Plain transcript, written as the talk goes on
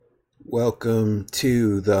Welcome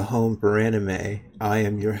to the Home for Anime. I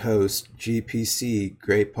am your host, GPC,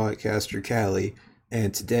 Great Podcaster Callie,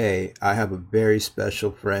 and today I have a very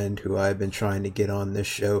special friend who I've been trying to get on this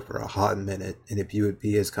show for a hot minute, and if you would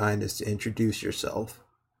be as kind as to introduce yourself.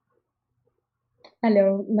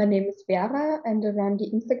 Hello, my name is Vera and I run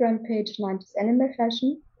the Instagram page 90s Anime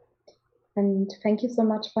Fashion. And thank you so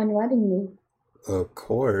much for inviting me. Of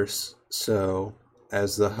course. So,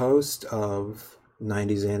 as the host of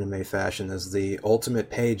 90s Anime Fashion, as the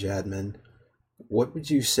ultimate page admin, what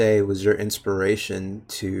would you say was your inspiration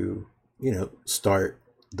to, start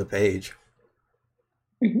the page?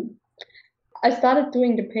 Mhm. I started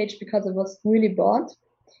doing the page because I was really bored.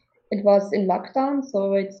 It was in lockdown,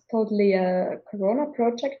 so it's totally a Corona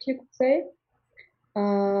project, you could say.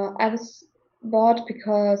 I was bored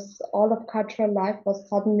because all of cultural life was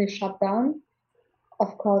suddenly shut down.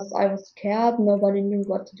 Of course, I was scared. Nobody knew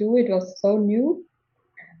what to do. It was so new.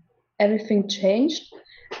 Everything changed.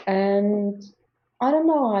 And I don't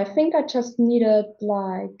know, I think I just needed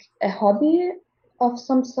like a hobby of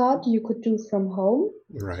some sort you could do from home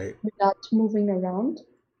Right. without moving around.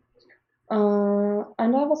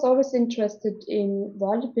 And I was always interested in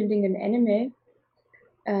world building in anime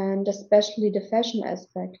and especially the fashion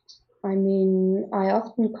aspect. I mean, I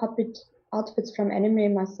often copied outfits from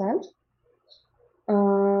anime myself.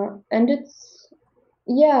 And it's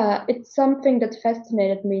something that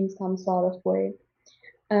fascinated me in some sort of way.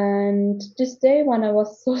 And this day, when I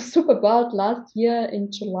was so super bored last year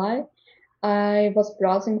in July, I was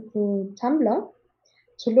browsing through Tumblr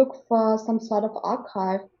to look for some sort of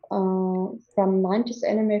archive from 90s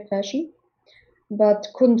anime fashion, but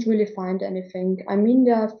couldn't really find anything. I mean,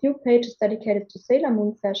 there are a few pages dedicated to Sailor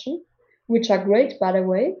Moon fashion, which are great, by the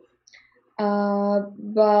way.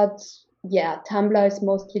 But yeah, Tumblr is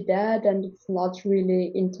mostly dead and it's not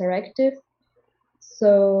really interactive.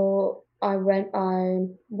 So I went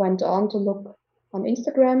on to look on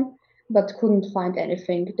Instagram, but couldn't find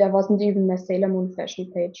anything. There wasn't even a Sailor Moon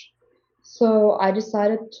fashion page. So I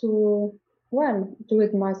decided to, well, do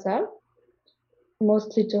it myself,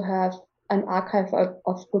 mostly to have an archive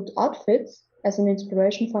of good outfits as an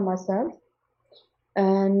inspiration for myself.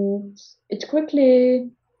 And it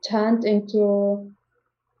quickly turned into,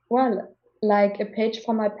 well, like a page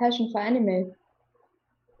for my passion for anime.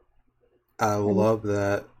 I And love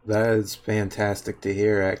that. That is fantastic to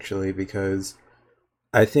hear, actually, because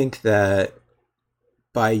I think that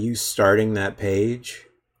by you starting that page,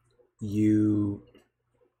 you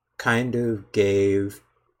kind of gave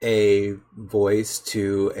a voice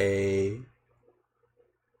to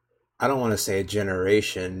I don't want to say a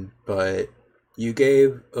generation, but you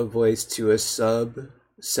gave a voice to a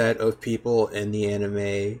subset of people in the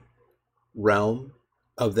anime realm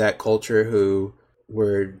of that culture who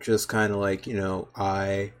were just kind of like,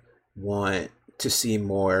 I want to see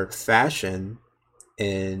more fashion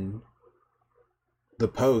in the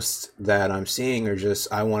posts that I'm seeing, or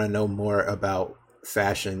just I want to know more about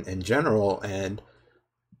fashion in general. And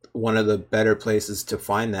one of the better places to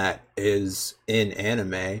find that is in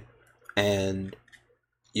anime. And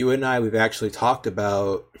you and I, we've actually talked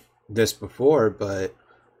about this before, but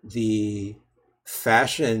the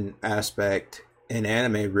fashion aspect in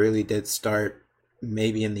anime really did start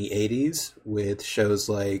maybe in the 80s with shows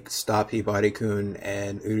like Stop Hibari-kun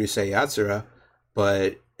and Urusei Yatsura,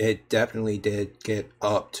 but it definitely did get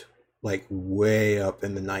upped like way up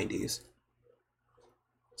in the 90s.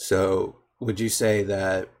 So, would you say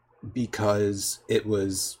that because it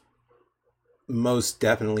was most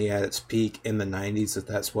definitely at its peak in the 90s, that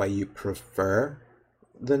that's why you prefer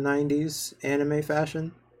the 90s anime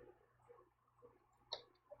fashion?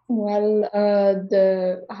 well,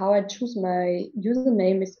 the how I choose my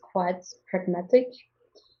username is quite pragmatic.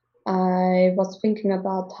 I was thinking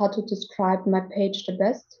about how to describe my page the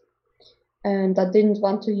best, and I didn't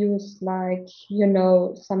want to use like,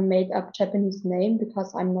 some made up Japanese name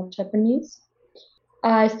because I'm not Japanese.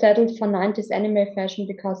 I settled for 90s anime fashion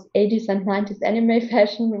because 80s and 90s anime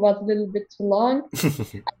fashion was a little bit too long.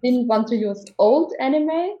 I didn't want to use old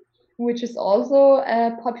anime, which is also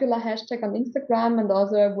a popular hashtag on Instagram and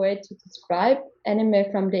also a way to describe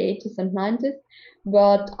anime from the 80s and 90s.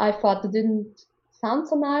 But I thought it didn't sound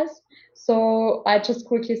so nice. So I just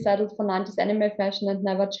quickly settled for 90s anime fashion and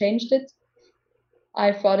never changed it.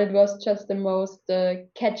 I thought it was just the most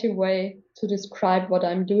catchy way to describe what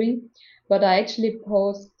I'm doing. But I actually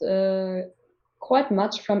post quite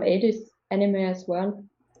much from 80s anime as well.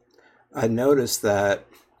 I noticed that.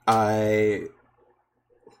 I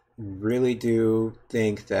really do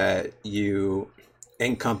think that you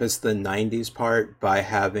encompass the 90s part by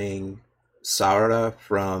having Sarah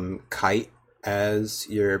from Kite. as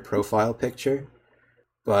your profile picture,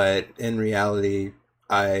 but in reality,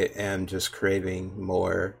 I am just craving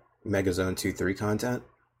more Megazone 2-3 content.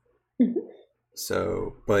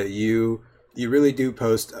 So, but you really do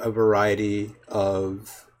post a variety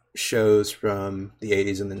of shows from the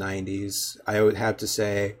 80s and the 90s. I would have to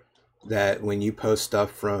say that when you post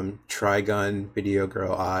stuff from Trigun, Video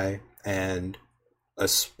Girl Eye, and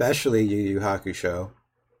especially Yu Yu Hakusho,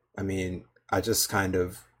 I mean, I just kind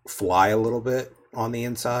of fly a little bit on the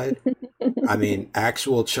inside. I mean,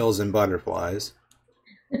 actual chills and butterflies.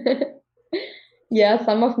 Yeah,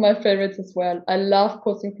 some of my favorites as well. I love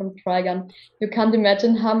posting from Trigun. You can't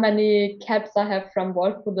imagine how many caps I have from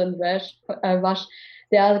Wolfwood and Wash.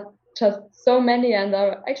 There are just so many, and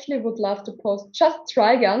I actually would love to post just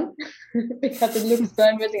Trigun because it looks so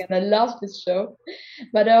amazing, and I love this show.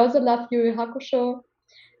 But I also love Yu Yu Hakusho,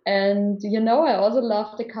 and I also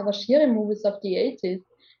love the Kawashiri movies of the 80s.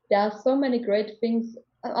 There are so many great things.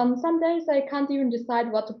 On some days, I can't even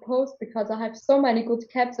decide what to post because I have so many good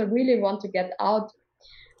caps I really want to get out.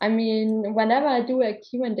 I mean, whenever I do a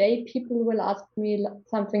Q&A, people will ask me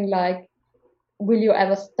something like, will you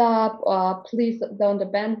ever stop? Or please don't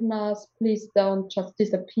abandon us. Please don't just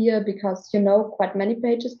disappear because, quite many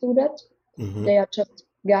pages do that. Hmm. They are just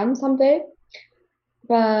gone someday.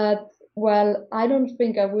 But well, I don't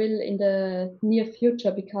think I will in the near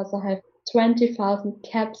future because I have 20,000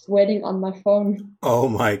 caps waiting on my phone. Oh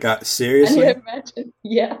my God, Can you seriously? imagine?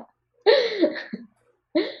 Yeah.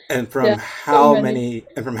 And There from are so many.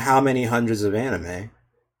 how many hundreds of anime?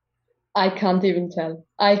 I can't even tell.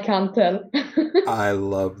 I can't tell. I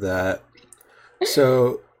love that.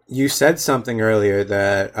 So you said something earlier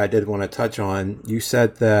that I did want to touch on. You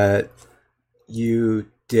said that you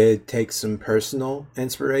did take some personal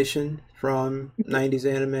inspiration from 90s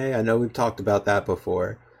anime. I know we've talked about that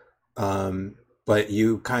before. But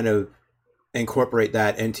you kind of incorporate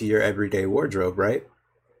that into your everyday wardrobe, right?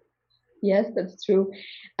 Yes, that's true.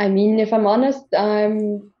 I mean, if I'm honest,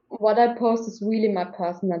 what I post is really my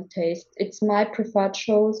personal taste. It's my preferred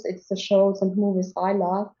shows, it's the shows and movies I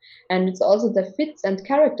love, and it's also the fits and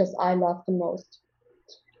characters I love the most.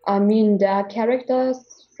 I mean, there are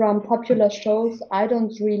characters from popular shows I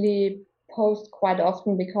don't really post quite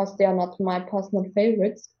often because they are not my personal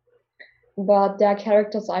favorites. But there are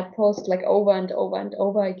characters I post like over and over and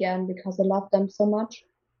over again because I love them so much.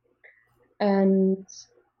 And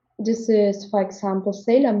this is, for example,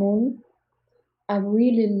 Sailor Moon. I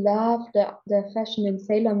really love the fashion in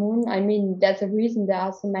Sailor Moon. I mean, there's a reason there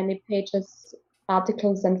are so many pages,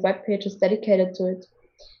 articles, and web pages dedicated to it.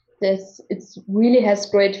 It really has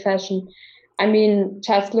great fashion. I mean,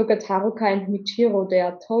 just look at Haruka and Michiro, they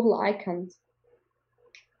are total icons.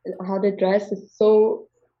 How they dress is so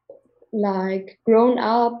like grown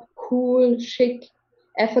up, cool, chic,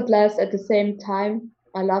 effortless at the same time.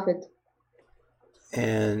 I love it.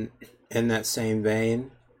 And in that same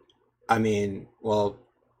vein, I mean, well,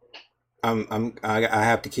 I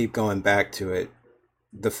have to keep going back to it.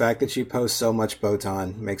 The fact that you post so much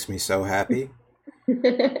Botan makes me so happy.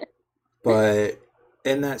 But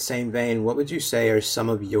in that same vein, what would you say are some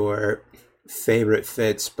of your favorite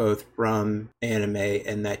fits, both from anime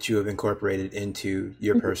and that you have incorporated into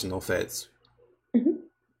your personal fits?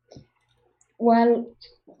 Well,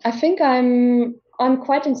 I think I'm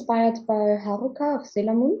quite inspired by Haruka of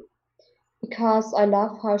Sailor Moon because I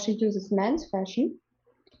love how she uses men's fashion.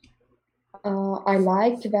 I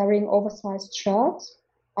like wearing oversized shirts.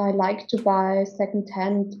 I like to buy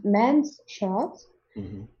second-hand men's shirts.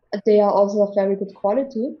 Hmm. They are also of very good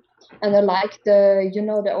quality. And I like the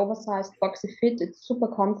oversized boxy fit. It's super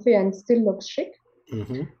comfy and still looks chic.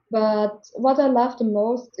 Hmm. But what I love the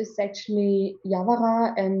most is actually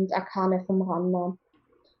Yawara and Akane from Ranma.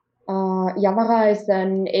 Yawara is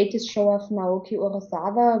an 80s show of Naoki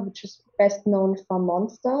Urasawa, which is best known for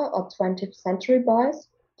Monster or 20th Century Boys.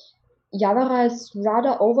 Yawara is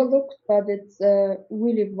rather overlooked, but it's a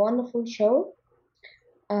really wonderful show.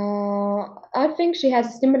 I think she has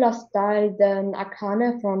a similar style than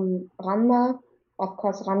Akane from Ranma. Of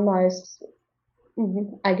course, Ranma is,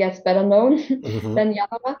 I guess, better known Hmm. than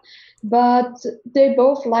Yawara. But they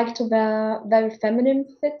both like to wear very feminine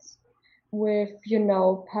fits with,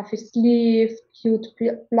 puffy sleeve, cute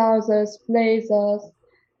blouses, blazers,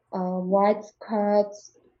 white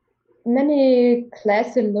skirts, many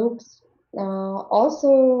classy looks.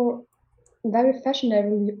 Also, very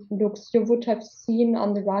fashionable looks you would have seen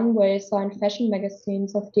on the runways or in fashion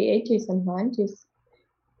magazines of the 80s and 90s,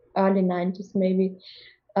 early 90s maybe.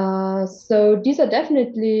 So these are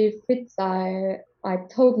definitely fits I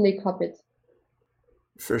totally copied.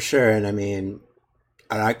 For sure. And I mean,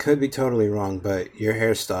 I could be totally wrong, but your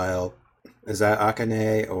hairstyle Is that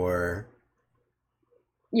Akane or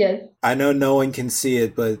Yes. I know no one can see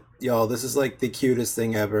it, but y'all, this is like the cutest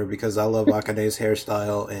thing ever because I love Akane's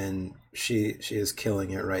hairstyle and she is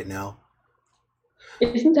killing it right now.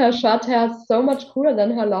 Isn't her short hair so much cooler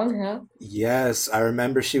than her long hair? Yes, I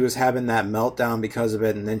remember she was having that meltdown because of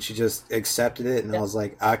it, and then she just accepted it, and I Yeah. was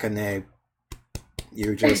like, Akane,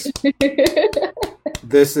 you just,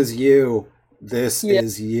 this is you. This Yeah,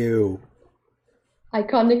 is you.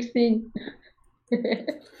 iconic scene.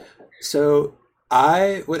 So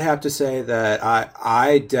I would have to say that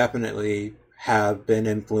I definitely have been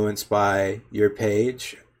influenced by your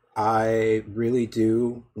page. I really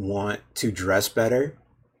do want to dress better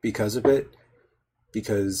because of it.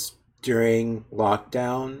 Because during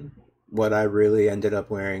lockdown, what I really ended up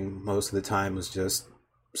wearing most of the time was just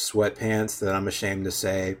sweatpants that I'm ashamed to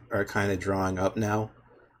say are kind of drawing up now,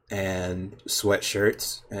 and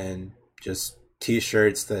sweatshirts and just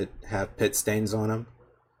t-shirts that have pit stains on them.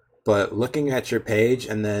 But looking at your page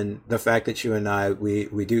and then the fact that you and I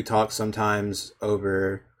we do talk sometimes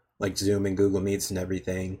over like Zoom and Google Meets and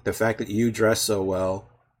everything. The fact that you dress so well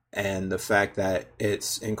and the fact that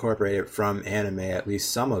it's incorporated from anime, at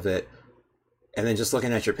least some of it, and then just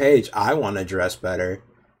looking at your page, I want to dress better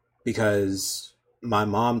because my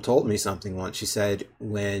mom told me something once. She said,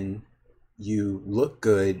 when you look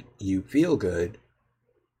good, you feel good.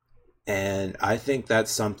 And I think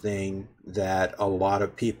that's something that a lot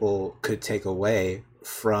of people could take away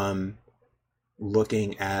from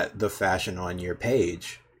looking at the fashion on your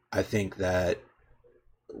page. I think that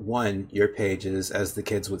one, your page is, as the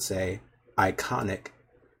kids would say, iconic.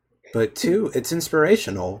 But two, it's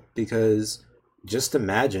inspirational because just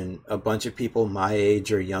imagine a bunch of people my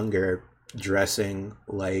age or younger dressing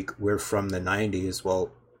like we're from the 90s.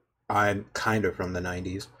 Well, I'm kind of from the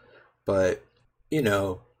 90s, but you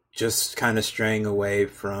know, just kind of straying away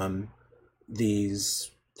from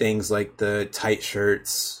these things like the tight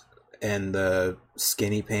shirts and the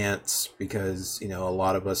skinny pants because, you know, a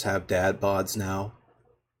lot of us have dad bods now.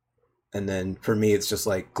 And then for me, it's just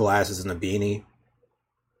like glasses and a beanie.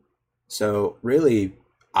 So really,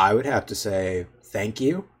 I would have to say thank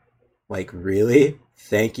you. Like, really,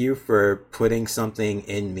 thank you for putting something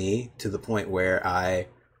in me to the point where I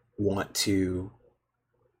want to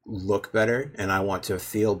look better and I want to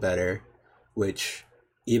feel better, which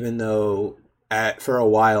even though for a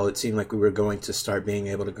while it seemed like we were going to start being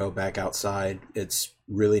able to go back outside, it's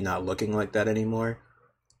really not looking like that anymore.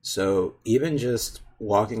 So even just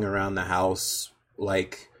walking around the house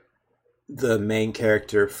like the main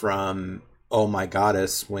character from Oh My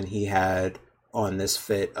Goddess when he had on this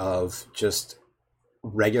fit of just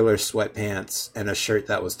regular sweatpants and a shirt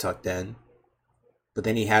that was tucked in, but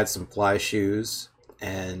then he had some fly shoes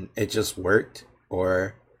and it just worked.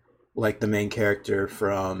 Or like the main character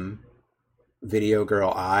from Video Girl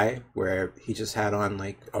I, where he just had on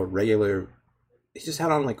like regular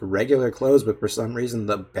clothes, but for some reason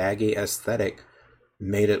the baggy aesthetic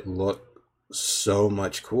made it look so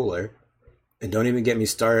much cooler. And don't even get me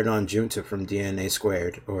started on Junta from DNA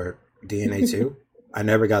Squared or DNA 2. I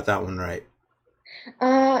never got that one right.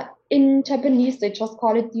 In Japanese, they just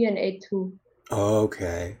call it DNA 2.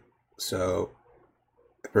 Okay. So,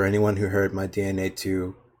 for anyone who heard my DNA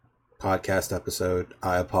 2 podcast episode,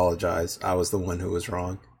 I apologize. I was the one who was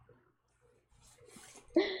wrong.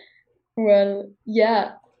 Well,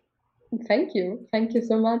 yeah, thank you. Thank you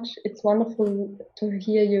so much. It's wonderful to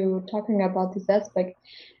hear you talking about this aspect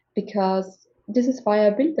because this is why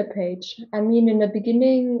I built the page. I mean, in the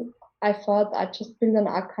beginning, I thought I'd just build an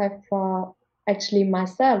archive for actually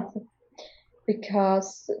myself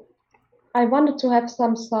because I wanted to have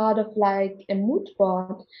some sort of like a mood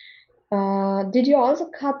board. Did you also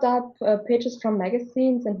cut up pages from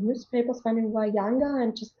magazines and newspapers when you were younger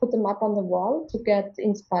and just put them up on the wall to get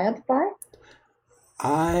inspired by?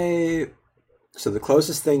 I So the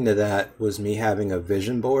closest thing to that was me having a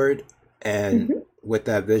vision board, and Hmm. with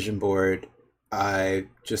that vision board, I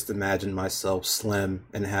just imagined myself slim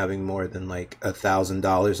and having more than like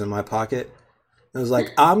 $1,000 in my pocket. I was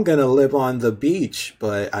like, I'm gonna live on the beach,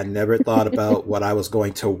 but I never thought about what I was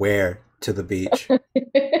going to wear to the beach,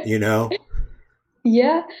 you know?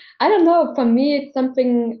 Yeah, I don't know. For me, it's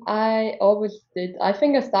something I always did. I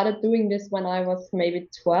think I started doing this when I was maybe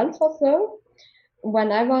 12 or so.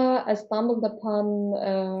 Whenever I stumbled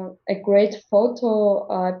upon a great photo,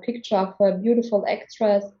 a picture of a beautiful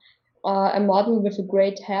actress, a model with a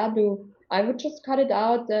great hairdo, I would just cut it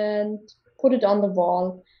out and put it on the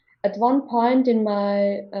wall. At one point in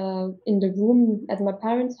the room at my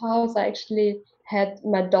parents' house, I actually had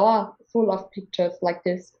my door full of pictures like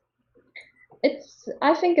this.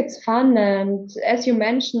 I think it's fun, and as you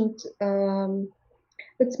mentioned,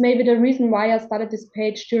 that's maybe the reason why I started this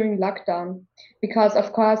page during lockdown, because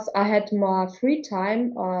of course I had more free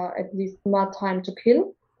time, or at least more time to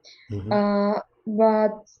kill. Hmm.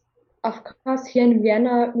 But of course, here in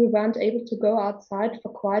Vienna, we weren't able to go outside for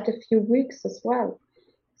quite a few weeks as well.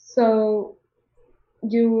 So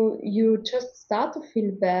you just start to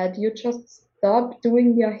feel bad. You just stop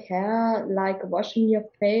doing your hair, like washing your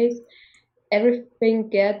face. Everything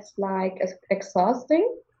gets like exhausting.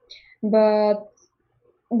 But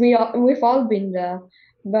we've all been there.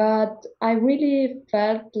 But I really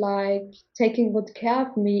felt like taking good care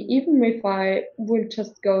of me, even if I will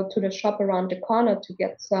just go to the shop around the corner to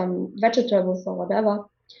get some vegetables or whatever.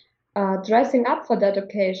 Dressing up for that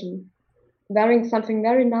occasion, wearing something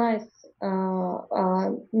very nice,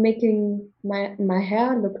 making my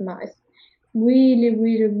hair look nice, really,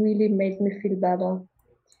 really, really made me feel better.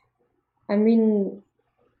 I mean,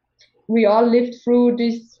 we all lived through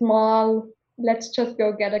these small, let's just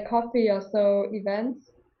go get a coffee or so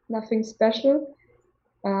events, nothing special.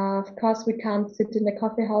 Of course, we can't sit in a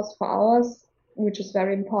coffee house for hours, which is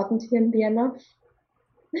very important here in Vienna.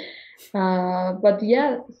 But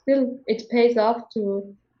yeah, still, it pays off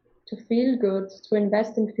to feel good, to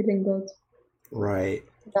invest in feeling good. Right.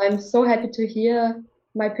 I'm so happy to hear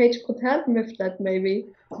my page could help me with that, maybe.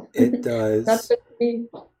 It Not does. just me.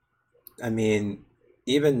 I mean,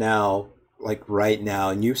 even now, like right now,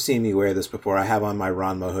 and you've seen me wear this before, I have on my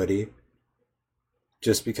Ranma hoodie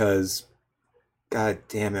just because, god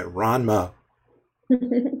damn it, Ranma.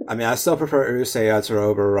 I mean, I still prefer Urusei Yatsura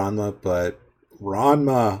over Ranma, but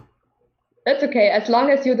Ranma. That's okay, as long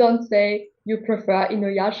as you don't say you prefer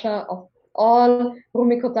Inuyasha of all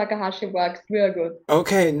Rumiko Takahashi works, we're good.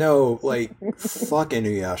 Okay, no, like, fuck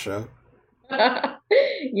Inuyasha.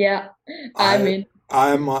 Yeah, I I mean,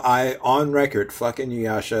 I on record fucking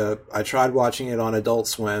Inuyasha. I tried watching it on Adult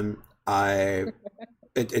Swim.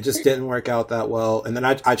 It just didn't work out that well. And then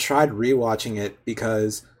I tried rewatching it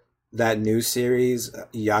because that new series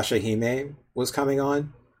Yasha Hime was coming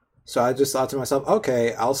on. So I just thought to myself,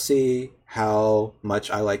 okay, I'll see how much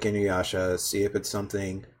I like Inuyasha, see if it's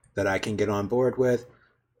something that I can get on board with.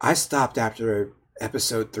 I stopped after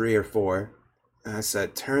episode 3 or 4, and I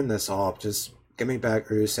said, turn this off. Just give me back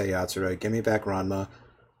Urusei Yatsura. Give me back Ranma.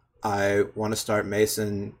 I want to start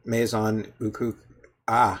Maison Ukuk.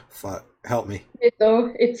 Ah, fuck. Help me.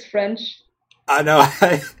 so it's French. I know.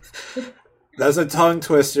 That's a tongue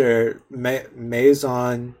twister.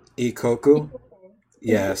 Maison Ikoku.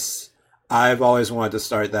 Yes. I've always wanted to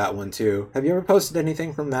start that one too. Have you ever posted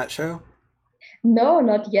anything from that show? No,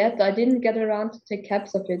 not yet. I didn't get around to take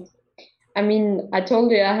caps of it. I mean, I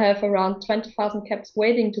told you I have around 20,000 caps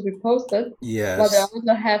waiting to be posted, but I Yes.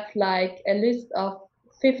 also have like a list of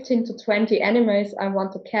 15 to 20 animes I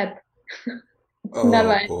want to cap. It's never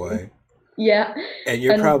Oh ending. boy. Yeah. And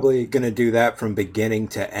you're And probably going to do that from beginning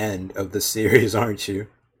to end of the series, aren't you?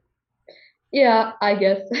 yeah, I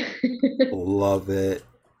guess. Love it.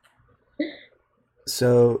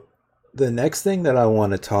 So, the next thing that I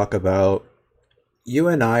want to talk about, you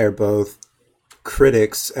and I are both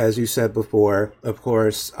critics, as you said before. Of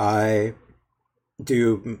course, I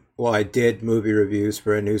did movie reviews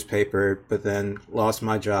for a newspaper, but then lost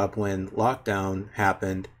my job when lockdown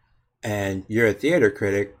happened. And you're a theater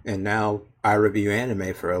critic, and now I review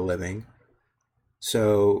anime for a living.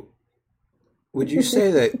 So, would you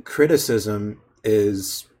say that criticism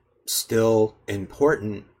is still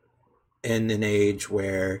important in an age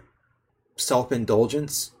where self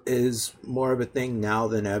indulgence is more of a thing now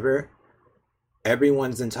than ever?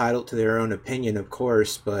 Everyone's entitled to their own opinion, of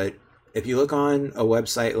course, but if you look on a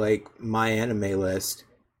website like My Anime List,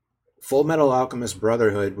 Full Metal Alchemist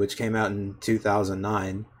Brotherhood, which came out in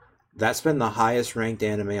 2009, that's been the highest ranked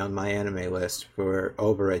anime on My Anime List for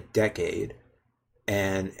over a decade.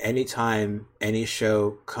 And anytime any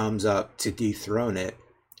show comes up to dethrone it,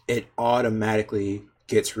 it automatically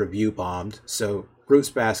gets review bombed. So, Fruits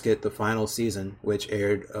Basket, the final season, which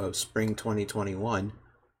aired of spring 2021,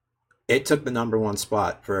 it took the number one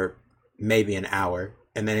spot for maybe an hour,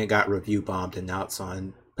 and then it got review bombed, and now it's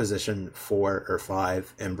on position 4 or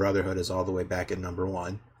 5, and Brotherhood is all the way back at number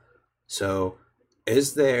one. So,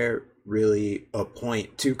 is there really a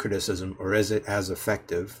point to criticism, or is it as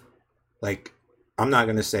effective? Like, I'm not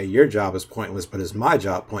going to say your job is pointless, but is my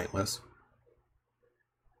job pointless?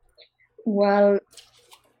 Well,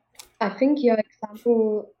 I think your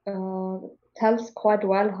example tells quite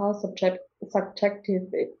well how subjective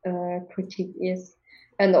critique is,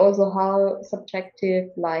 and also how subjective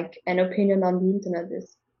like an opinion on the internet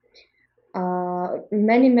is.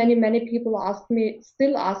 Many people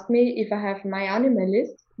still ask me if I have my anime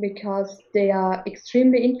list because they are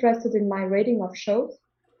extremely interested in my rating of shows,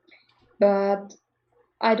 but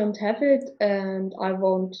I don't have it and I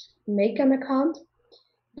won't make an account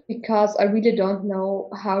because I really don't know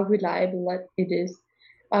how reliable it is.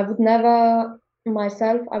 I would never,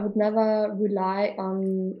 I would never rely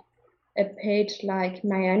on a page like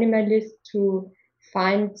my anime list to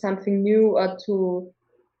find something new or to,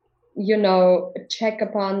 check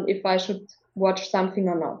upon if I should watch something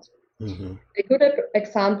or not. Mm-hmm. A good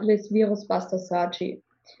example is Virus Buster Sergi.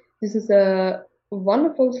 This is a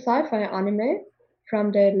wonderful sci-fi anime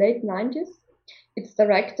from the late 90s. It's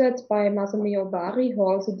directed by Masami Obari, who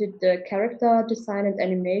also did the character design and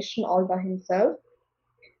animation all by himself.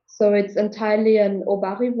 So it's entirely an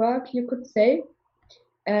Obari work, you could say.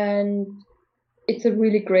 And it's a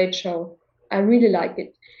really great show. I really like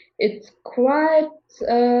it. It's quite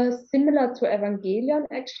similar to Evangelion,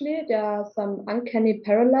 actually. There are some uncanny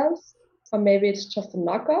parallels, or maybe it's just a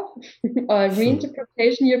knockoff or a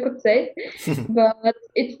reinterpretation, you could say. But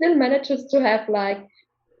it still manages to have like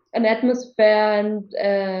an atmosphere and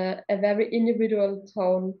a very individual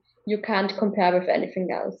tone you can't compare with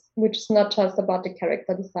anything else, which is not just about the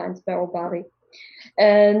character designs by Obari.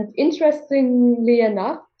 And interestingly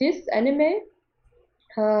enough, this anime,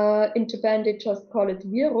 in Japan they just call it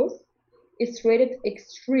Virus, is rated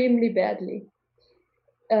extremely badly.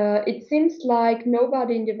 It seems like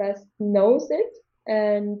nobody in the West knows it,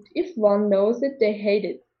 and if one knows it, they hate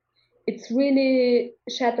it. It's really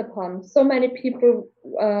shat upon. So many people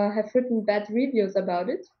have written bad reviews about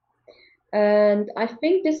it, and I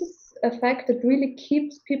think this is a fact that really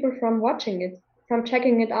keeps people from watching it, from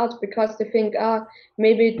checking it out, because they think,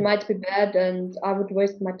 maybe it might be bad and I would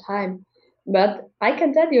waste my time. But I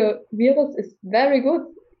can tell you, Virus is very good.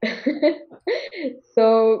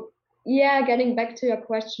 So, yeah, getting back to your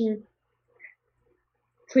question,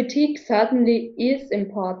 critique certainly is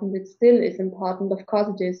important. It still is important. Of course,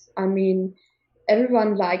 it is. I mean,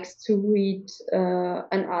 everyone likes to read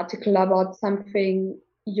an article about something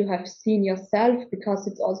you have seen yourself because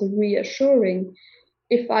it's also reassuring.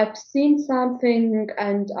 If I've seen something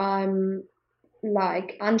and I'm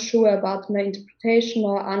like unsure about my interpretation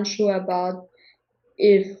or unsure about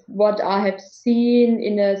if what I have seen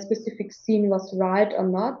in a specific scene was right or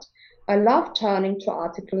not, I love turning to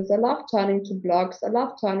articles, I love turning to blogs, I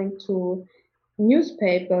love turning to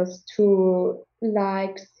newspapers to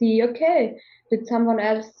like see, okay, did someone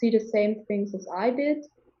else see the same things as I did?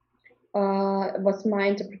 Was my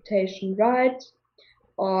interpretation right?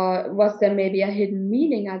 Or was there maybe a hidden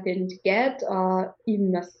meaning I didn't get, or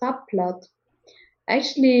even a subplot?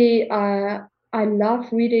 Actually, I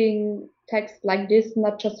love reading text like this,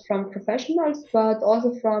 not just from professionals, but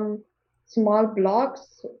also from small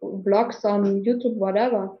blogs on YouTube,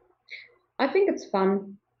 whatever. I think it's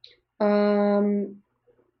fun. Um,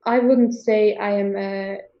 I wouldn't say I am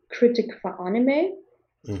a critic for anime.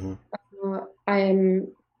 Mm-hmm. I am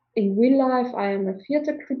in real life, I am a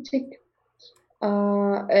theater critic,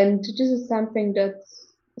 and this is something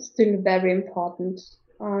that's still very important.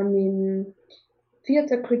 I mean,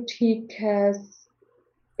 theater critique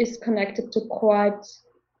is connected to quite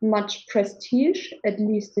much prestige, at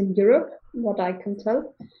least in Europe, what I can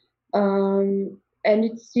tell. And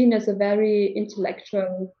it's seen as a very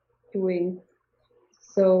intellectual doing.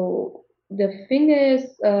 So the thing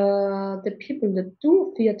is, the people that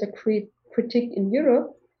do theater critique in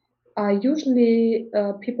Europe are usually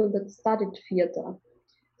people that studied theater.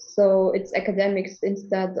 So it's academics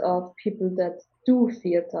instead of people that do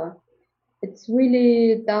theater. It's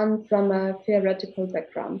really done from a theoretical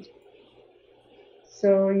background.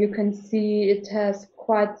 So you can see it has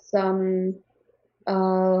quite some,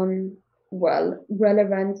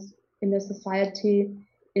 relevance in the society.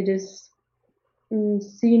 It is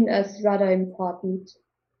seen as rather important.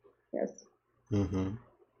 Yes. Mm-hmm.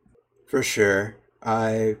 For sure.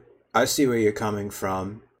 I see where you're coming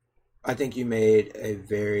from. I think you made a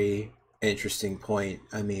very interesting point.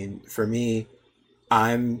 I mean, for me,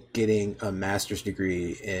 I'm getting a master's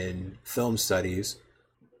degree in film studies,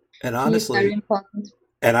 and Key is very honestly, important.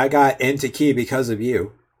 and I got into Key because of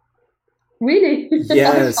you. Really? I thought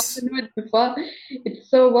Yes, you knew it before. It's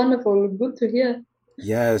so wonderful. Good to hear.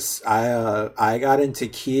 yes, I got into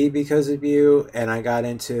Key because of you, and I got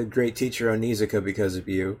into Great Teacher Onizuka because of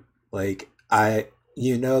you. Like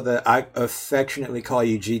you know that I affectionately call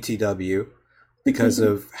you GTW because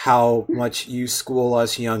of how much you school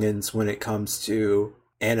us youngins when it comes to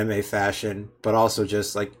anime fashion, but also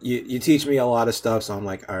just like you teach me a lot of stuff. So I'm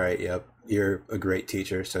like, all right, yep, you're a great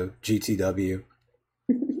teacher. So GTW.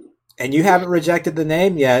 And you haven't rejected the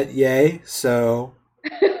name yet, yay. So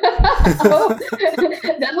Oh,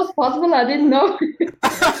 that was possible. I didn't know.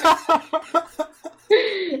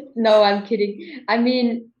 No, I'm kidding. I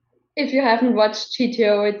mean, if you haven't watched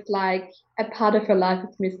GTO, it's like a part of your life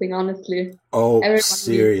is missing, honestly. Oh, Everyone needs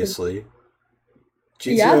it. seriously.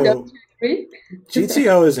 Yeah, don't GTO you agree?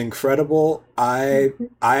 GTO is incredible. I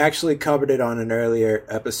actually covered it on an earlier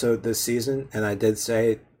episode this season, and I did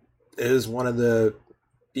say it is one of the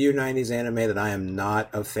few 90s anime that I am not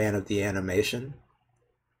a fan of the animation.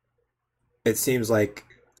 It seems like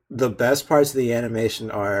the best parts of the animation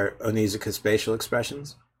are Onizuka's facial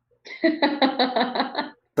expressions.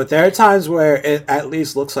 But there are times where it at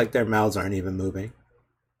least looks like their mouths aren't even moving.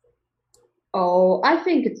 Oh, I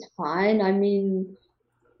think it's fine. I mean,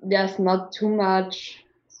 there's not too much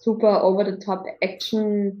super over the top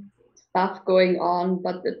action stuff going on,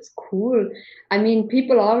 but it's cool. I mean,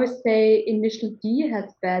 people always say Initial D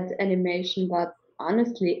has bad animation, but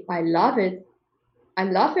honestly, I love it. I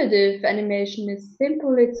love it if animation is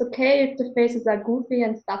simple. It's okay if the faces are goofy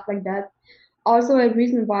and stuff like that. Also, a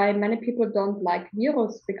reason why many people don't like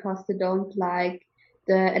Virus because they don't like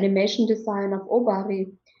the animation design of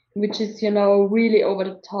Obari, which is, really over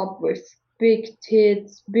the top with big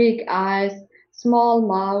tits, big eyes, small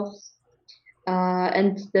mouths,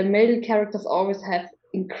 and the male characters always have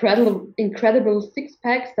incredible six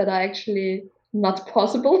packs that are actually not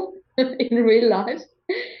possible in real life.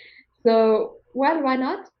 So, well, why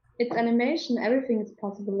not? It's animation, everything is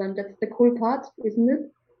possible, and that's the cool part, isn't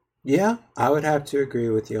it? Yeah, I would have to agree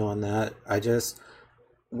with you on that. I just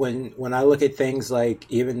when I look at things like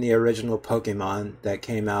even the original Pokemon that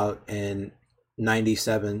came out in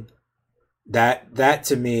 '97, that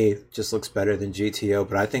to me just looks better than GTO.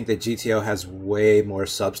 But I think that GTO has way more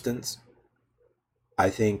substance.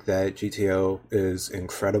 I think that GTO is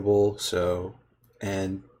incredible. So,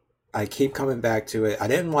 and I keep coming back to it. I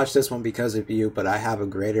didn't watch this one because of you, but I have a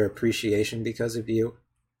greater appreciation because of you.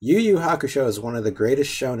 Yu Yu Hakusho is one of the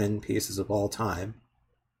greatest shonen pieces of all time.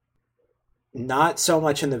 Not so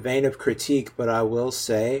much in the vein of critique, but I will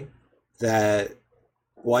say that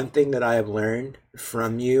one thing that I have learned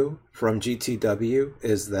from you, from GTW,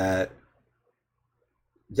 is that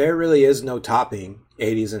there really is no topping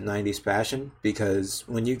 80s and 90s fashion because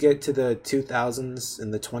when you get to the 2000s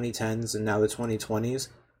and the 2010s and now the 2020s,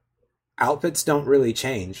 outfits don't really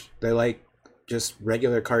change. They're like just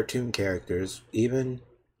regular cartoon characters. Even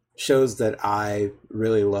shows that I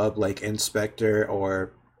really love, like Inspector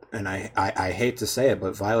or, and I hate to say it,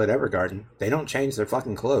 but Violet Evergarden, they don't change their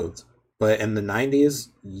fucking clothes. But in the 90s,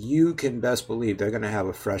 you can best believe they're going to have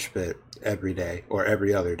a fresh fit every day or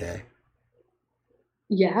every other day.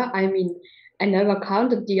 Yeah, I mean, I never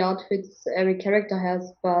counted the outfits every character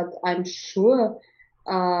has, but I'm sure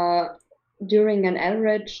uh, during an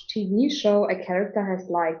average TV show, a character has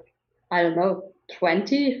like, I don't know,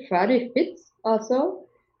 20, 30 fits or so.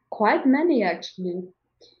 Quite many, actually.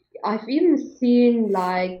 I've even seen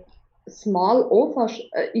like small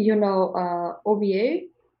OVA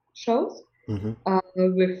shows Mm-hmm.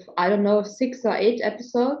 with, I don't know, 6 or 8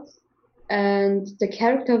 episodes, and the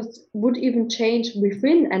characters would even change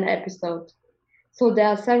within an episode. So there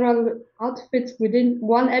are several outfits within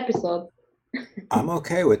one episode. I'm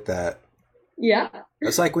okay with that. Yeah.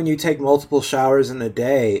 That's like when you take multiple showers in a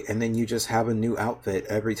day and then you just have a new outfit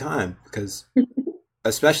every time. Because,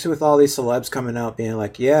 especially with all these celebs coming out being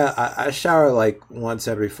like, yeah, I shower like once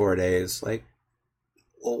every 4 days. Like,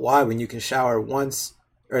 well, why? When you can shower once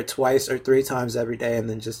or twice or three times every day and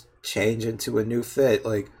then just change into a new fit.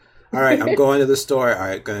 Like, all right, I'm going to the store. All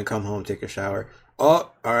right, gonna come home, take a shower. Oh,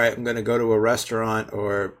 all right, I'm gonna go to a restaurant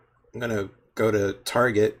or I'm gonna go to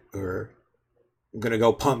Target or I'm gonna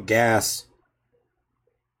go pump gas.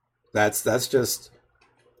 That's just.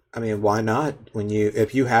 I mean, why not? When you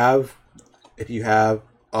if you have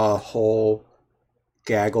a whole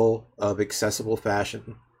gaggle of accessible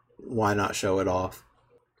fashion, why not show it off?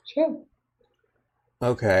 Sure.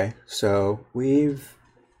 Okay, so we've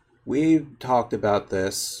talked about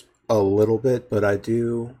this a little bit, but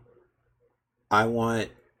I want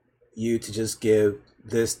you to just give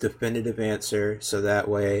this definitive answer so that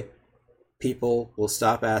way people will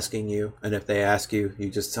stop asking you, and if they ask you, you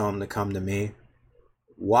just tell them to come to me.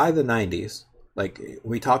 Why the 90s? Like,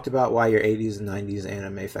 we talked about why your 80s and 90s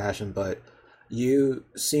anime fashion, but you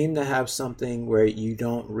seem to have something where you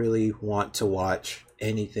don't really want to watch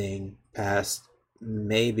anything past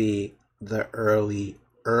maybe the early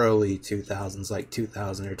 2000s, like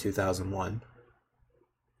 2000 or 2001.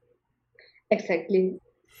 Exactly.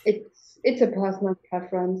 It's a personal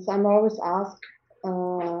preference. I'm always asked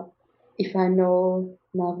if I know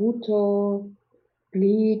Naruto,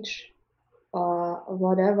 Bleach.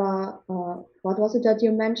 whatever. What was it that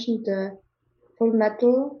you mentioned? The Full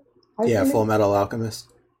Metal Yeah, Full Alchemist. Metal Alchemist.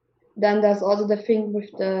 Then there's also the thing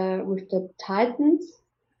with the Titans.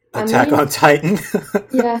 I Attack mean, on Titan.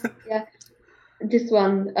 yeah, yeah, this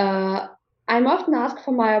one. I'm often asked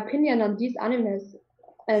for my opinion on these animes,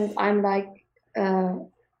 and I'm like, uh,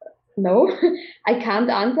 no, I can't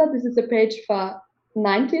answer. This is a page for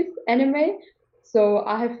 90s anime, so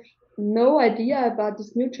I have no idea about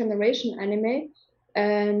this new generation anime.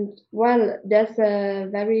 And well, there's a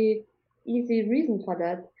very easy reason for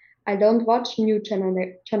that. I don't watch new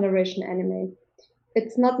generation anime.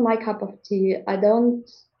 It's not my cup of tea.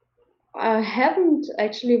 I haven't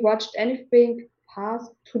actually watched anything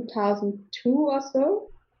past 2002 or so.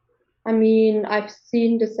 I mean, I've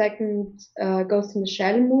seen the second Ghost in the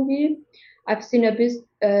Shell movie. I've seen a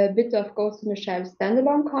bit of Ghost in the Shell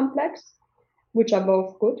standalone complex, which are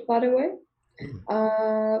both good, by the way.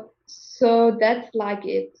 So that's like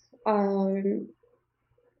it.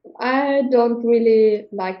 I don't really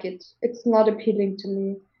like it. It's not appealing to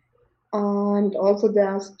me. And also,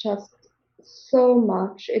 there's just so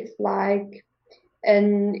much. It's like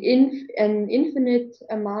an infinite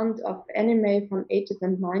amount of anime from 80s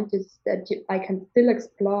and 90s that I can still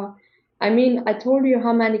explore. I mean, I told you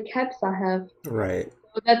how many caps I have. Right.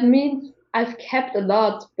 So that means I've kept a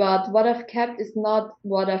lot, but what I've kept is not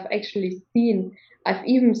what I've actually seen. I've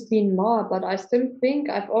even seen more, but I still think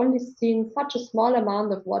I've only seen such a small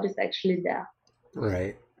amount of what is actually there.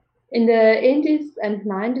 Right. In the 80s and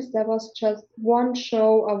 90s, there was just one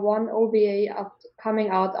show or one OVA coming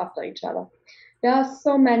out after each other. There are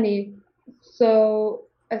so many. So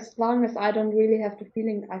as long as I don't really have the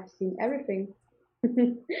feeling I've seen everything,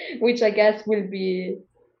 which I guess will be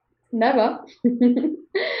never,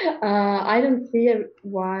 I don't see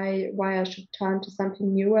why I should turn to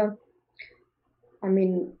something newer. I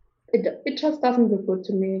mean, it just doesn't look good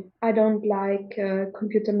to me. I don't like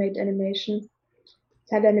computer made animation.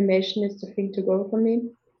 Cell animation is the thing to go for me.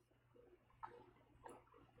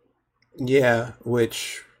 Yeah,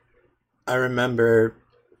 which I remember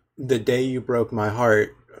the day you broke my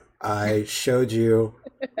heart, I showed you.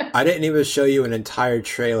 I didn't even show you an entire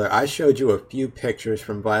trailer. I showed you a few pictures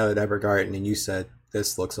from Violet Evergarden, and you said,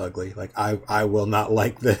 "This looks ugly. Like I will not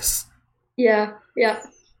like this." Yeah, yeah.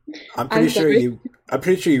 I'm pretty I'm sure sorry. you. I'm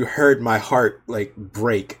pretty sure you heard my heart like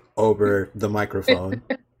break over the microphone.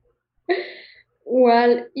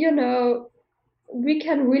 Well, we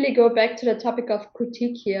can really go back to the topic of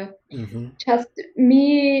critique here. Hmm. Just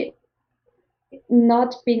me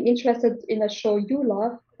not being interested in a show you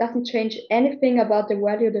love doesn't change anything about the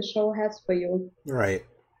value the show has for you. Right.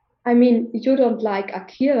 I mean, you don't like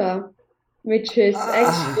Akira, which is Ah,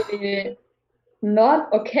 actually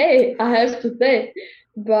not okay, I have to say.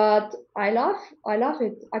 But I love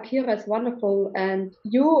it. Akira is wonderful, and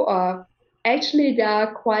you are actually there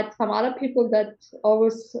are quite some other people that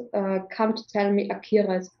always come to tell me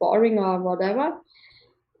Akira is boring or whatever.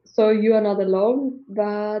 So you are not alone.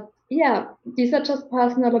 But yeah, these are just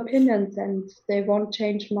personal opinions, and they won't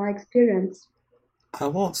change my experience. I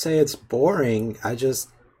won't say it's boring.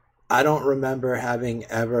 I don't remember having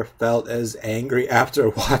ever felt as angry after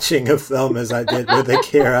watching a film as I did with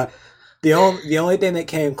Akira. The only thing that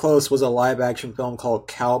came close was a live action film called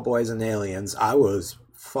Cowboys and Aliens. I was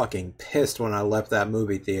fucking pissed when I left that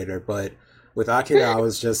movie theater, but with Akira I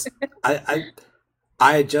was just I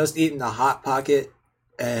had just eaten a hot pocket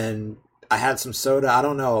and I had some soda. I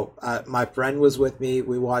don't know. My friend was with me.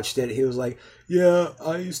 We watched it. He was like, "Yeah,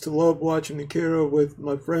 I used to love watching Akira with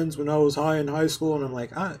my friends when I was high in high school." And I'm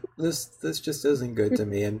like, "This just isn't good to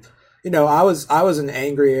me." And I was an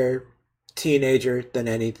angrier teenager than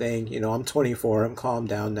anything. I'm 24. I'm calmed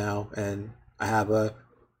down now, and I have a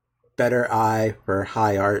better eye for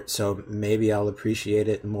high art. So maybe I'll appreciate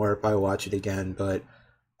it more if I watch it again. But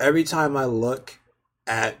every time I look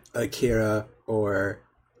at Akira or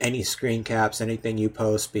any screen caps, anything you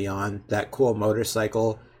post beyond that cool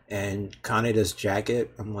motorcycle and Kaneda's jacket,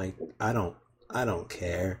 I'm like, I don't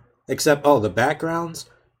care. Except the backgrounds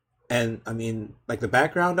and I mean like the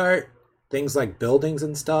background art, things like buildings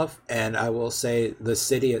and stuff, and I will say the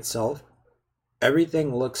city itself,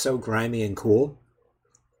 everything looks so grimy and cool,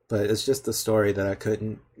 but it's just the story that I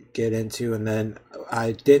couldn't get into, and then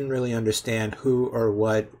I didn't really understand who or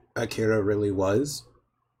what Akira really was.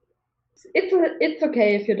 It's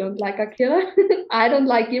okay if you don't like Akira. I don't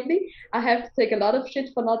like Ghibli. I have to take a lot of shit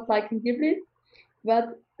for not liking Ghibli,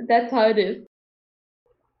 but that's how it is.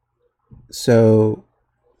 So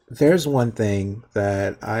there's one thing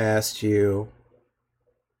that I asked you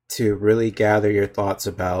to really gather your thoughts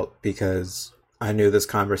about because I knew this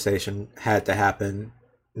conversation had to happen.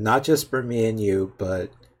 not just for me and you,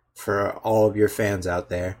 but for all of your fans out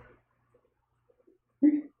there.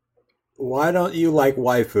 Why don't you like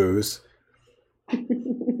waifus?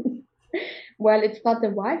 Well, it's not the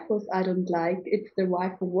waifus I don't like, it's the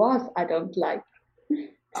waifu wars I don't like.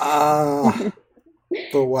 Ah, the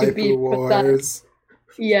To waifu be precise, wars.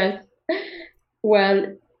 yes.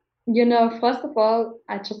 Well, first of all,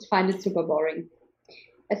 I just find it super boring,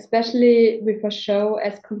 especially with a show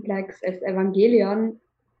as complex as Evangelion.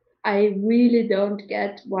 I really don't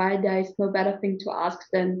get why there is no better thing to ask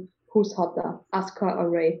than who's hotter, Asuka or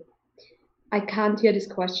Rei. I can't hear this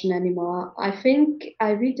question anymore. I think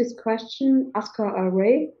I read this question, Asuka or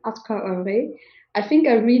Rei, Asuka or Rei. I think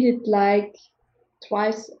I read it like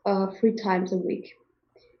twice or 3 times a week.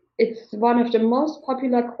 It's one of the most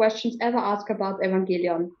popular questions ever asked about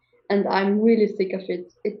Evangelion, and I'm really sick of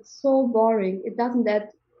it. It's so boring. It doesn't add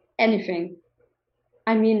anything.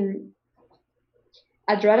 I mean,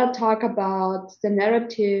 I'd rather talk about the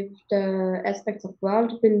narrative, the aspects of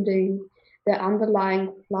world building, the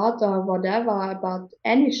underlying plot, or whatever about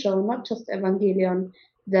any show, not just Evangelion,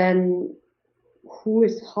 than who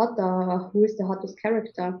is hotter, who is the hottest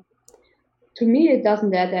character. To me, it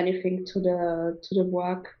doesn't add anything to the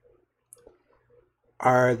work.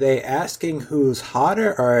 Are they asking who's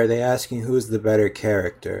hotter or are they asking who's the better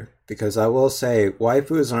character? Because I will say,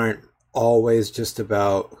 waifus aren't always just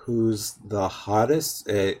about who's the hottest.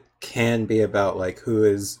 It can be about like who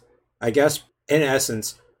is, I guess, in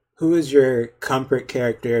essence, who is your comfort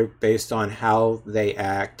character based on how they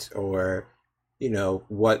act or,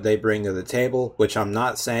 what they bring to the table, which I'm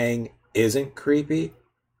not saying isn't creepy,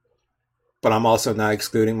 but I'm also not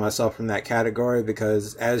excluding myself from that category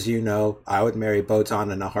because, as you know, I would marry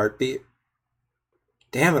Botan in a heartbeat.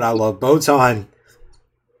 Damn it, I love Botan.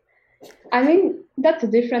 I mean, that's a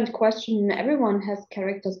different question. Everyone has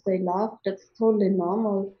characters they love. That's totally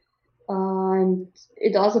normal. And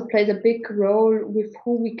it also plays a big role with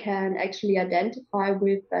who we can actually identify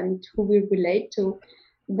with and who we relate to.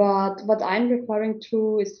 But what I'm referring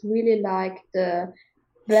to is really like the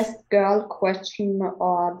best girl question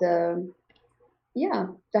or the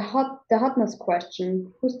hotness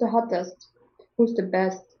question. Who's the hottest? Who's the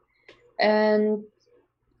best? And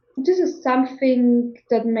this is something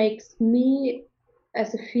that makes me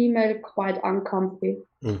as a female quite uncomfy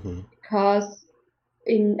Mm-hmm. because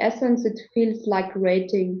in essence it feels like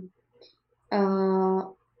rating. Uh,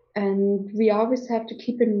 and we always have to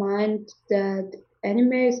keep in mind that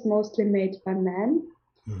anime is mostly made by men.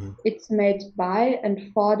 Mm-hmm. It's made by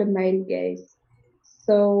and for the male gaze.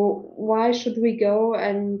 So why should we go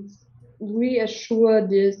and reassure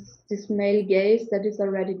this male gaze that is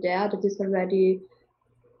already there, that is already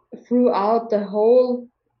throughout the whole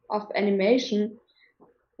of animation?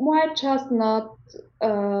 Why just not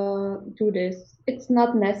do this? It's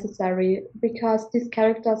not necessary because these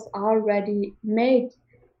characters are already made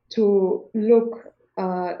to look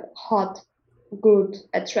hot, good,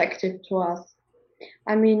 attractive to us.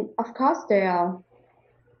 I mean, of course they are.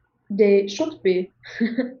 They should be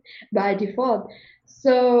by default.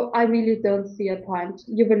 So I really don't see a point.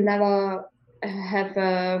 You will never have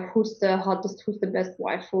a who's the hottest, who's the best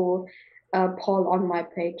waifu poll on my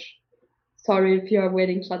page. Sorry if you're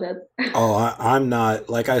waiting for that. Oh, I'm not.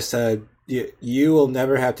 Like I said, you will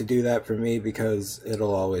never have to do that for me because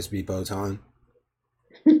it'll always be Botan.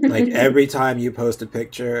 Like every time you post a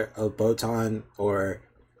picture of Botan, or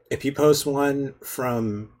if you post one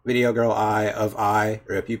from Video Girl I of I,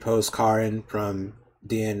 or if you post Karin from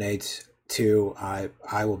DNA 2,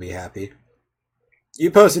 I will be happy. You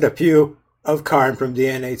posted a few of Karin from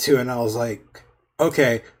DNA 2, and I was like,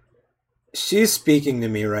 okay, she's speaking to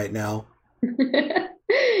me right now.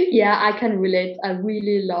 Yeah, I can relate. I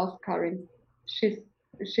really love Karin. She's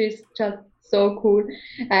she's just so cool.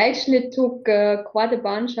 I actually took quite a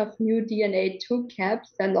bunch of new DNA 2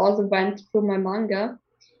 caps and also went through my manga,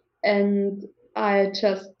 and I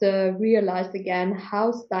just realized again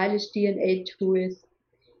how stylish DNA 2 is.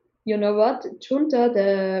 You know what? Junta,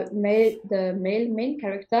 the male main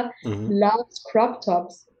character, Mm-hmm. loves crop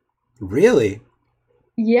tops. Really?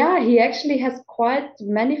 Yeah, he actually has quite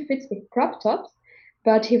many fits with crop tops,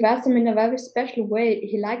 but he wears them in a very special way.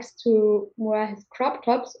 He likes to wear his crop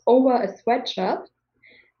tops over a sweatshirt,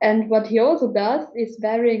 and what he also does is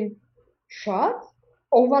wearing shorts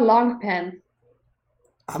over long pants.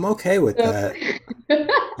 I'm okay with So, that.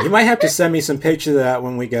 You might have to send me some pictures of that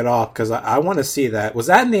when we get off because I want to see that. Was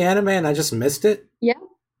that in the anime and I just missed it? yeah,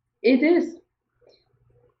 it is.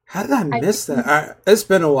 How did I I miss that? mean, It's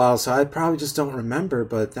been a while, so I probably just don't remember.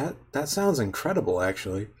 But that sounds incredible,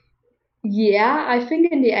 actually. Yeah, I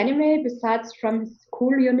think in the anime, besides from his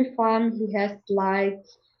school uniform, he has like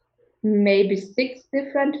maybe six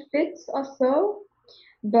different fits or so.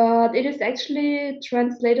 But it is actually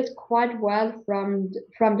translated quite well from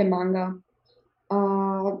the manga.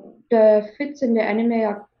 Uh, the fits in the anime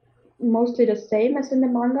are mostly the same as in the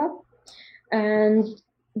manga, and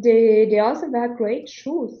they also wear great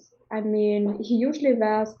shoes. I mean, he usually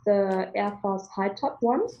wears the Air Force high top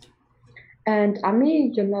ones, and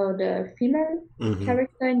Ami, the female Mm-hmm.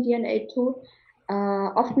 character in DNA 2,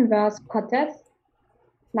 often wears Cortez,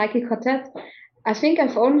 Nike Cortez. I think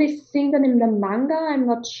I've only seen them in the manga. I'm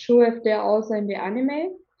not sure if they're also in the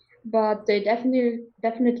anime, but they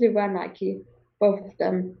definitely wear Nike, both of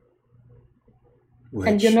them.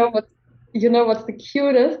 And Which, you know what's the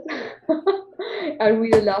cutest? I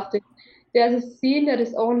really loved it. There's a scene that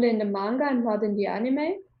is only in the manga and not in the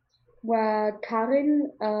anime, where Karin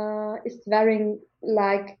is wearing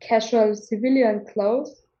like casual civilian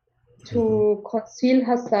clothes mhm. to conceal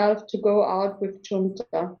herself to go out with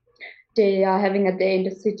Junta. They are having a day in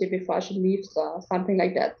the city before she leaves or something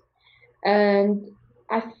like that. And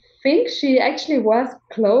I think she actually wears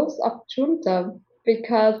clothes of Junta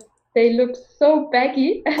because they look so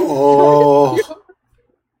baggy and so cute. Oh,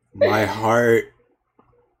 my heart.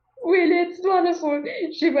 Really, it's wonderful.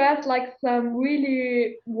 She wears like some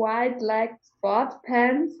really wide leg sports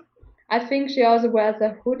pants. I think she also wears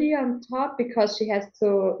a hoodie on top because she has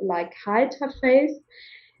to like hide her face.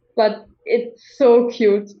 But it's so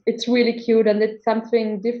cute. It's really cute, and it's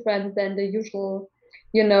something different than the usual,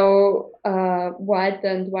 white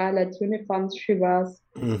and violet uniforms she wears,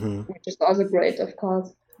 Hmm. which is also great, of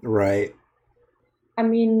course. Right, I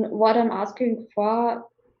mean, what I'm asking for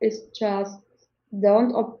is just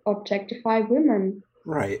don't objectify women.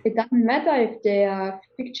 right, It doesn't matter if they are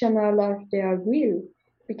fictional or if they are real,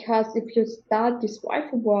 because if you start these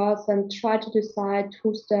waifu wars and try to decide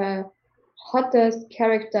who's the hottest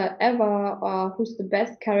character ever or who's the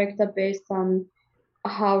best character based on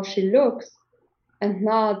how she looks and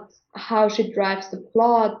not how she drives the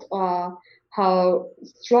plot or how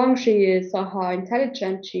strong she is or how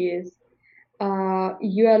intelligent she is,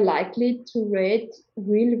 you are likely to rate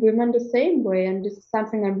real women the same way, and this is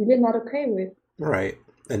something I'm really not okay with. right.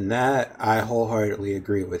 And that I wholeheartedly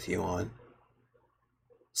agree with you on.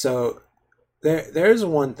 So there's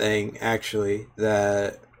one thing actually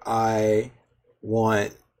that I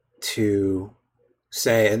want to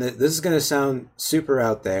say, and this is going to sound super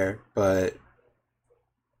out there, but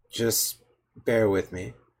just bear with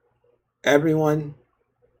me. Everyone,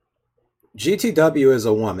 GTW is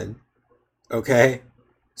a woman, okay?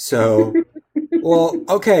 So, well,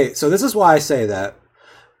 okay, so this is why I say that.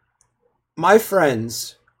 My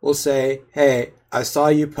friends will say, "Hey, I saw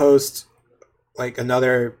you post like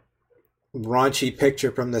another raunchy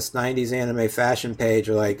picture from this 90s anime fashion page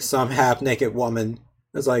or like some half naked woman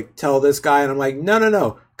is like tell this guy," and I'm like, no, no,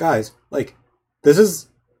 no, guys, like this is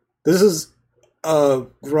this is a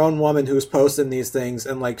grown woman who's posting these things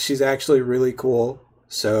and like she's actually really cool,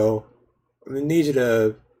 so I need you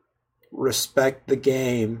to respect the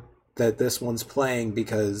game that this one's playing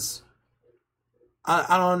because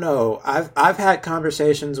I don't know. I've had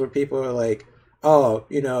conversations where people are like, "Oh,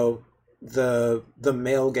 the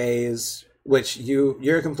male gaze," which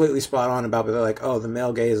you're completely spot on about, but they're like, "Oh, the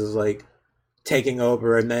male gaze is like taking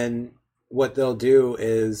over," and then what they'll do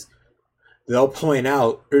is they'll point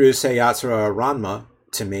out Urusei Yatsura or Ranma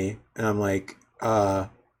to me, and I'm like, I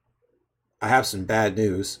have some bad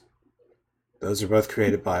news. Those are both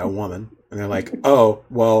created by a woman, and they're like, "Oh,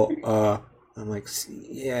 well, I'm like,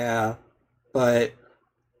 yeah, but."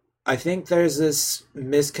 I think there's this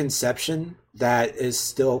misconception that is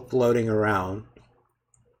still floating around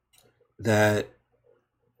that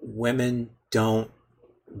women don't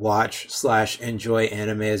watch / enjoy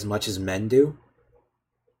anime as much as men do,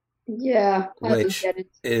 Yeah, I don't which get it.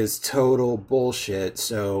 is total bullshit.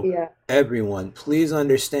 So, Yeah. everyone, please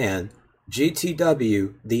understand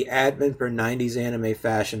GTW, the admin for 90s anime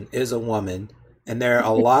fashion, is a woman, and there are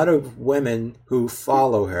a lot of women who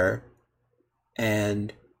follow her,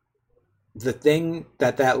 and the thing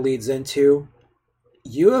that leads into,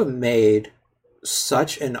 you have made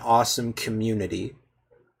such an awesome community.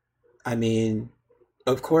 I mean,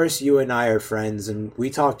 of course, you and I are friends and we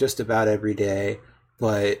talk just about every day,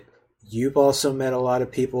 but you've also met a lot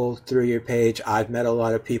of people through your page. I've met a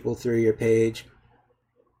lot of people through your page.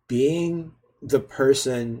 Being the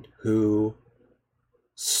person who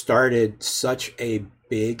started such a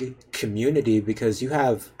big community because you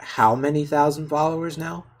have how many thousand followers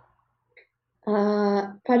now?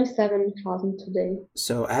 37,000 today.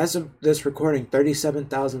 So as of this recording,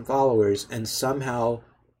 37,000 followers, and somehow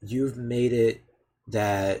you've made it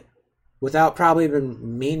that, without probably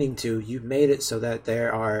even meaning to, you've made it so that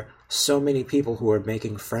there are so many people who are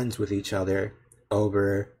making friends with each other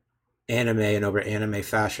over anime and over anime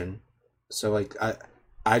fashion. So like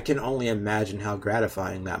I can only imagine how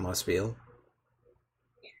gratifying that must feel.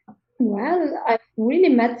 Well, I've really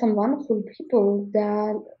met some wonderful people.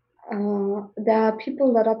 There are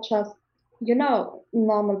people that are just,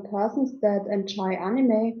 normal persons that enjoy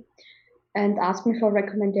anime and ask me for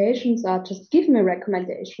recommendations or just give me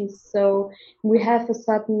recommendations. So we have a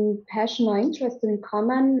certain passion or interest in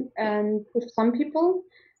common. And with some people,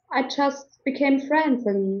 I just became friends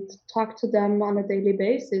and talk to them on a daily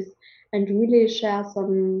basis and really share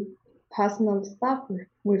some personal stuff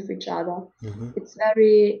with each other. Hmm. It's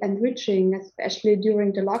very enriching, especially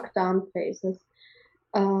during the lockdown phases.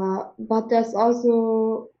 But there's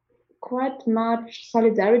also quite much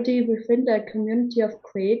solidarity within the community of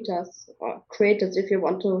creators, or creators, if you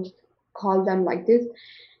want to call them like this.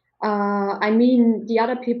 I mean, the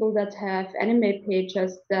other people that have anime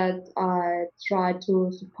pages that I try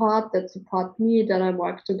to support, that support me, that I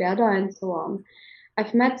work together, and so on.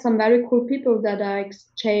 I've met some very cool people that I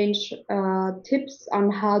exchange tips on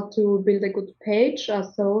how to build a good page or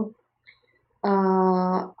so.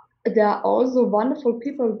 Uh, there are also wonderful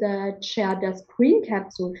people that share their screen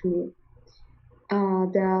caps with me.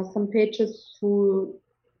 There are some pages who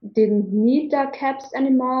didn't need their caps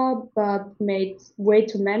anymore, but made way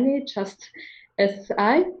too many, just as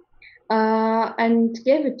I, and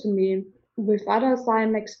gave it to me. With others,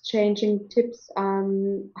 I'm exchanging tips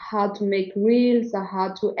on how to make reels or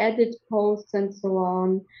how to edit posts and so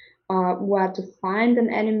on, where to find an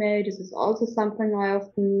anime. This is also something I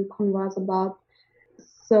often converse about.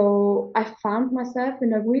 So I found myself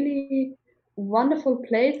in a really wonderful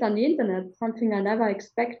place on the internet, something I never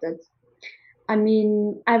expected. I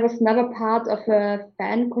mean, I was never part of a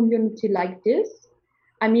fan community like this.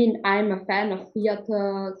 I mean, I'm a fan of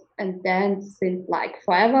theater and dance since like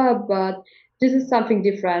forever, but this is something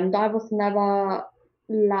different. I was never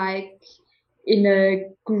like in a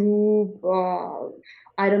group or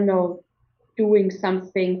I don't know, doing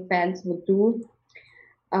something fans would do.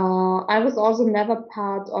 I was also never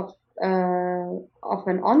part of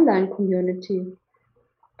an online community.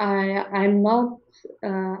 I'm not.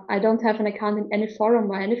 I don't have an account in any forum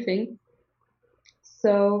or anything.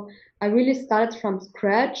 So I really started from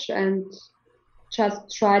scratch and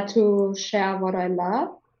just tried to share what I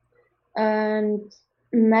love and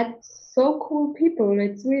met so cool people.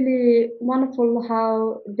 It's really wonderful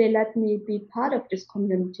how they let me be part of this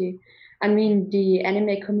community. I mean, the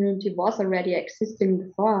anime community was already existing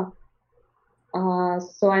before,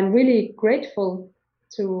 so I'm really grateful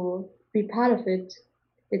to be part of it.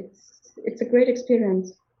 It's a great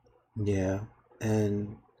experience. Yeah.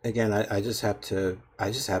 And again, I just have to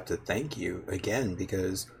thank you again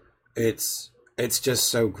because it's just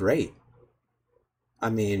so great.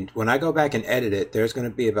 I mean, when I go back and edit it, there's going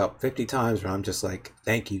to be about 50 times where I'm just like,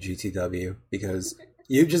 "Thank you, GTW," because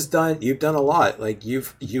you've done a lot. Like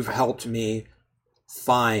you've helped me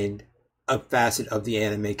find a facet of the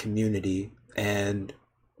anime community, and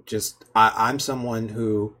just I'm someone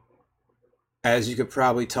who, as you could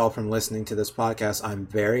probably tell from listening to this podcast, I'm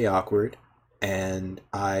very awkward and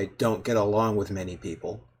I don't get along with many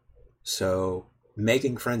people. So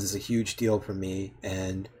making friends is a huge deal for me,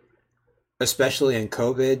 and especially in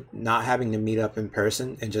COVID, not having to meet up in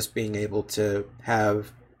person and just being able to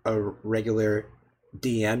have a regular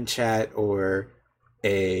DM chat or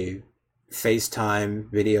a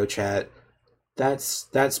FaceTime video chat,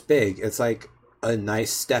 that's big. It's like a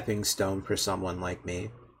nice stepping stone for someone like me.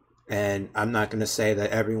 And I'm not going to say that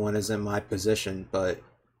everyone is in my position, but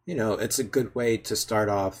it's a good way to start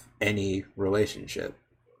off any relationship.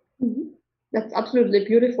 Mhm. That's absolutely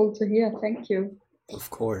beautiful to hear. Thank you. Of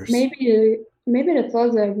course. Maybe that's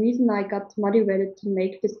also a reason I got motivated to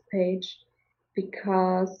make this page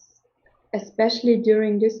because especially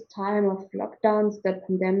during this time of lockdowns, the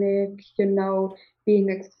pandemic, being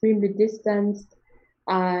extremely distanced.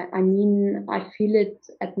 I mean, I feel it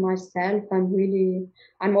at myself.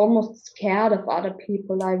 I'm almost scared of other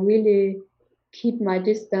people. I really keep my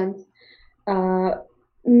distance. Uh,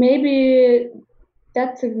 Maybe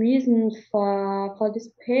that's a reason for this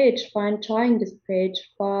page, for enjoying this page,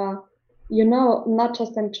 for not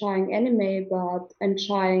just enjoying anime, but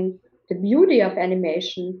enjoying the beauty of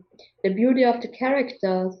animation, the beauty of the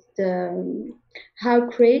characters, the how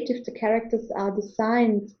creative the characters are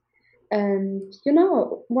designed, and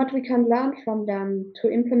what we can learn from them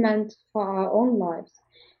to implement for our own lives.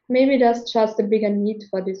 Maybe there's just a bigger need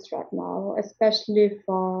for this right now, especially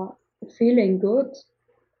for feeling good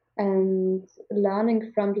and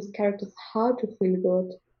learning from these characters how to feel good.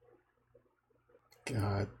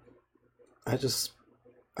 God, I just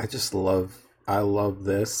I just love I love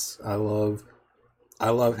this. I love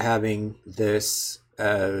having this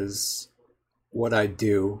as what I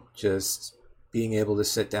do, just being able to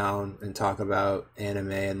sit down and talk about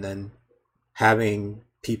anime and then having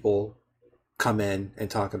people come in and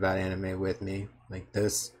talk about anime with me. Like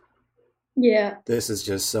Yeah. this is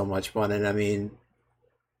just so much fun. And I mean,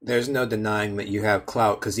 there's no denying that you have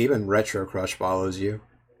clout because even Retro Crush follows you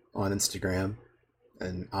on Instagram.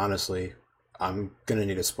 And honestly, I'm gonna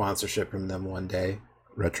need a sponsorship from them one day.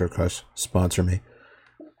 Retro Crush, sponsor me.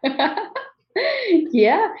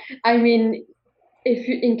 Yeah, I mean, if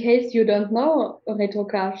you, in case you don't know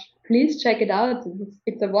RetroCash, please check it out.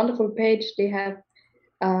 It's a wonderful page. They have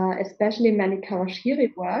especially many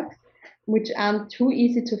Kawashiri works, which aren't too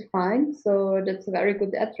easy to find, so that's a very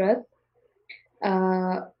good address.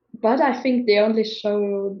 Uh, but I think they only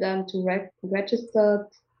show them to registered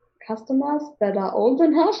customers that are old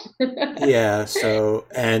enough. Yeah, so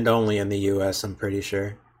and only in the US, I'm pretty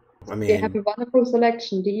sure. I They have mean, a wonderful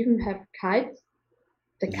selection. They even have kites,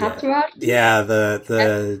 the cat yeah. version. Yeah,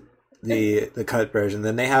 Yes, the cut version.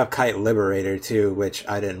 Then they have Kite Liberator too, which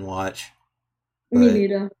I didn't watch. me But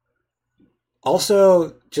neither.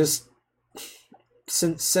 also just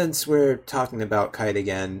since we're talking about Kite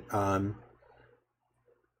again,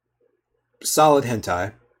 solid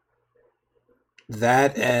hentai.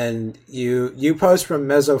 That and you post from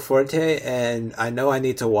Mezzoforte, and I know I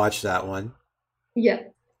need to watch that one. Yeah.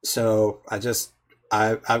 So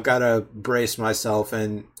I've got to brace myself.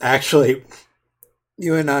 And actually,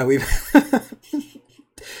 you and I we've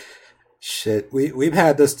shit we've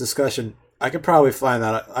had this discussion. I could probably find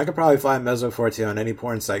Mezzoforte on any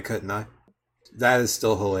porn site, couldn't I? That is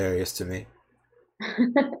still hilarious to me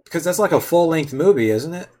because that's like a full length movie,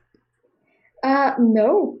 isn't it?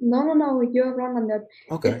 No, you're wrong on that.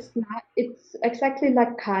 Okay. It's exactly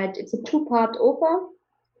like Kite. It's a two-part OVA.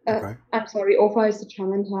 Okay. I'm sorry, OVA is the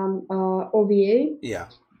German term, OVA. Yeah.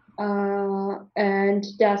 And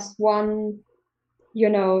there's one,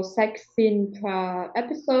 sex scene per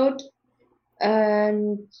episode,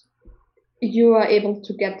 and you are able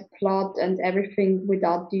to get the plot and everything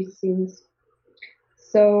without these scenes.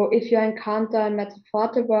 So if you encounter a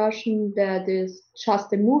Metaforte version that is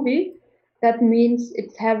just a movie, that means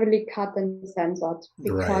it's heavily cut and censored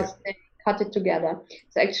Right. because they cut it together.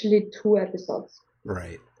 It's actually two episodes.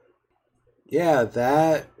 Right. Yeah,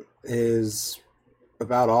 that is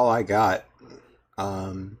about all I got.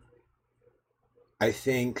 Um, I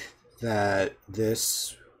think that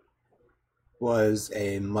this was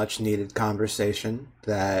a much needed conversation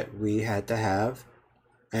that we had to have.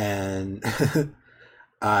 And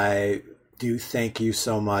I do thank you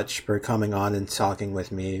so much for coming on and talking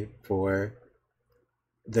with me for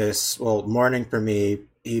this, well, morning for me,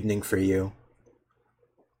 evening for you.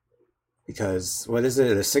 Because, what is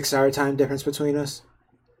it, a 6 hour time difference between us?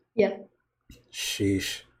 Yes.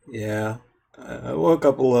 Sheesh. Yeah. I woke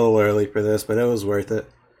up a little early for this, but it was worth it.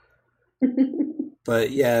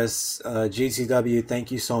 But yes, GCW,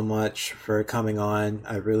 thank you so much for coming on.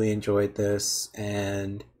 I really enjoyed this.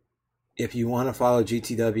 And if you want to follow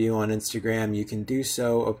GTW on Instagram, you can do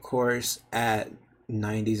so, of course, at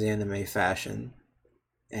 90s Anime Fashion.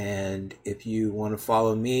 And if you want to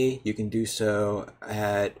follow me, you can do so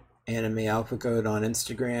at Anime Alpha Code on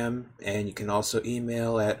Instagram. And you can also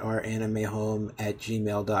email at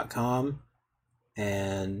ouranimehome@gmail.com.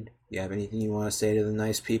 And you have anything you want to say to the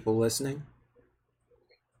nice people listening?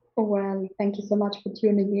 Well, thank you so much for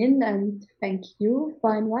tuning in and thank you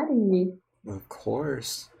for inviting me. Of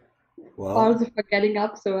course. Well, Also for getting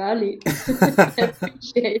up so early. I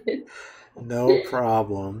appreciate it. no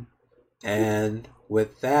problem. And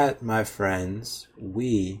with that, my friends,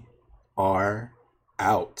 we are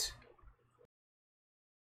out.